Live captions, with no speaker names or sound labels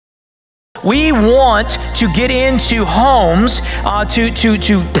We want to get into homes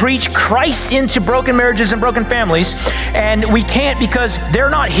to preach Christ into broken marriages and broken families, and we can't because they're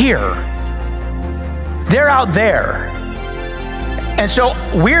not here. They're out there. And so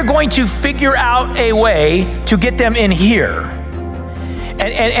we're going to figure out a way to get them in here.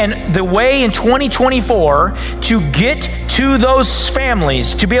 And the way in 2024 to get to those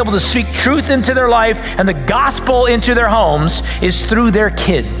families, to be able to speak truth into their life and the gospel into their homes, is through their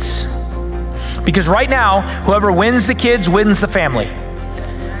kids. Because right now, whoever wins the kids wins the family.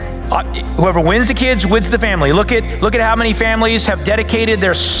 Whoever wins the kids wins the family. Look at how many families have dedicated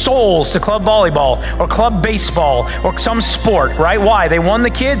their souls to club volleyball or club baseball or some sport, right? Why? They won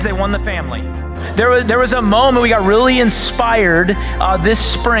the kids, they won the family. There was a moment we got really inspired this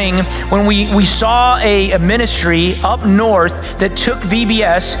spring when we saw a ministry up north that took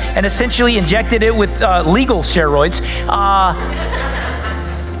VBS and essentially injected it with legal steroids.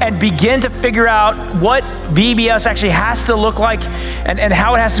 And begin to figure out what VBS actually has to look like and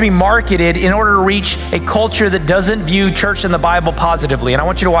how it has to be marketed in order to reach a culture that doesn't view church and the Bible positively. And I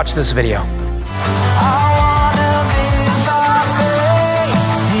want you to watch this video.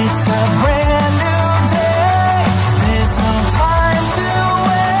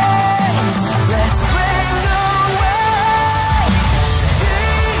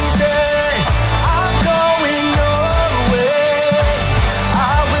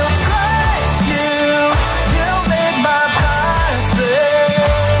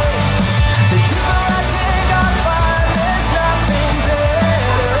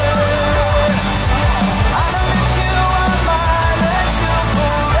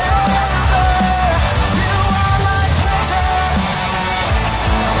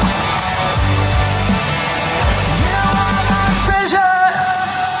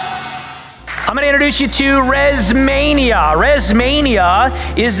 Introduce you to Rezmania.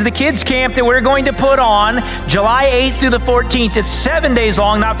 Rezmania is the kids camp that we're going to put on July 8th through the 14th. It's 7 days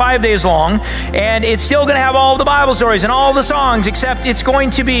long, not 5 days long, and it's still going to have all the Bible stories and all the songs, except it's going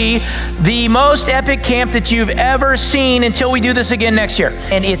to be the most epic camp that you've ever seen until we do this again next year.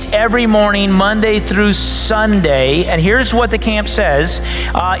 And it's every morning, Monday through Sunday, and here's what the camp says.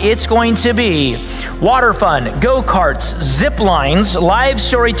 It's going to be water fun, go-karts, zip lines, live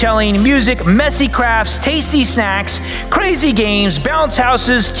storytelling, music, messy crafts, tasty snacks, crazy games, bounce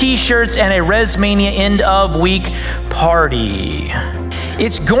houses, t-shirts, and a Rezmania end of week party.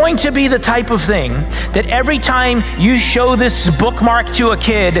 It's going to be the type of thing that every time you show this bookmark to a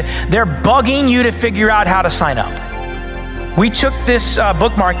kid, they're bugging you to figure out how to sign up. We took this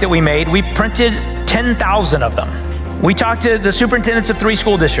bookmark that we made, we printed 10,000 of them. We talked to the superintendents of 3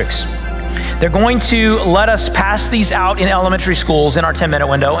 school districts. They're going to let us pass these out in elementary schools in our 10-minute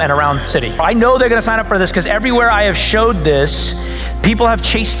window and around the city. I know they're going to sign up for this because everywhere I have showed this, kids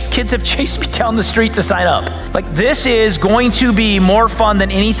have chased me down the street to sign up. Like, this is going to be more fun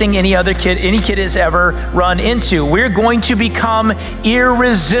than anything any kid has ever run into. We're going to become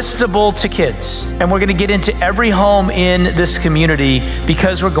irresistible to kids. And we're going to get into every home in this community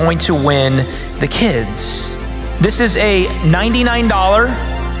because we're going to win the kids. This is a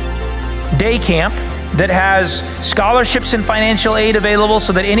 $99 day camp that has scholarships and financial aid available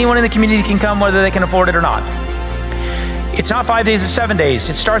so that anyone in the community can come whether they can afford it or not. It's not 5 days, it's 7 days.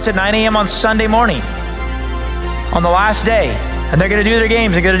 It starts at 9 a.m. on Sunday morning, on the last day. And they're going to do their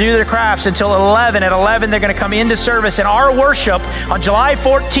games, they're going to do their crafts until 11. At 11, they're going to come into service. And our worship on July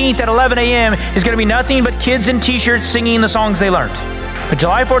 14th at 11 a.m. is going to be nothing but kids in t-shirts singing the songs they learned. But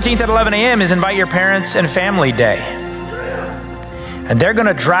July 14th at 11 a.m. is Invite Your Parents and Family Day. And they're going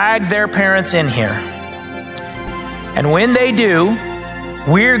to drag their parents in here. And when they do,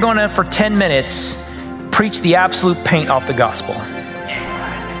 we're going to, for 10 minutes, preach the absolute paint off the gospel.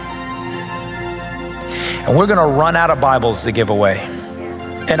 And we're going to run out of Bibles to give away.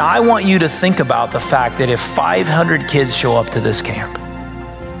 And I want you to think about the fact that if 500 kids show up to this camp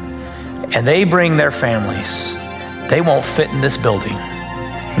and they bring their families, they won't fit in this building.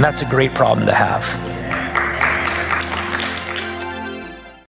 And that's a great problem to have.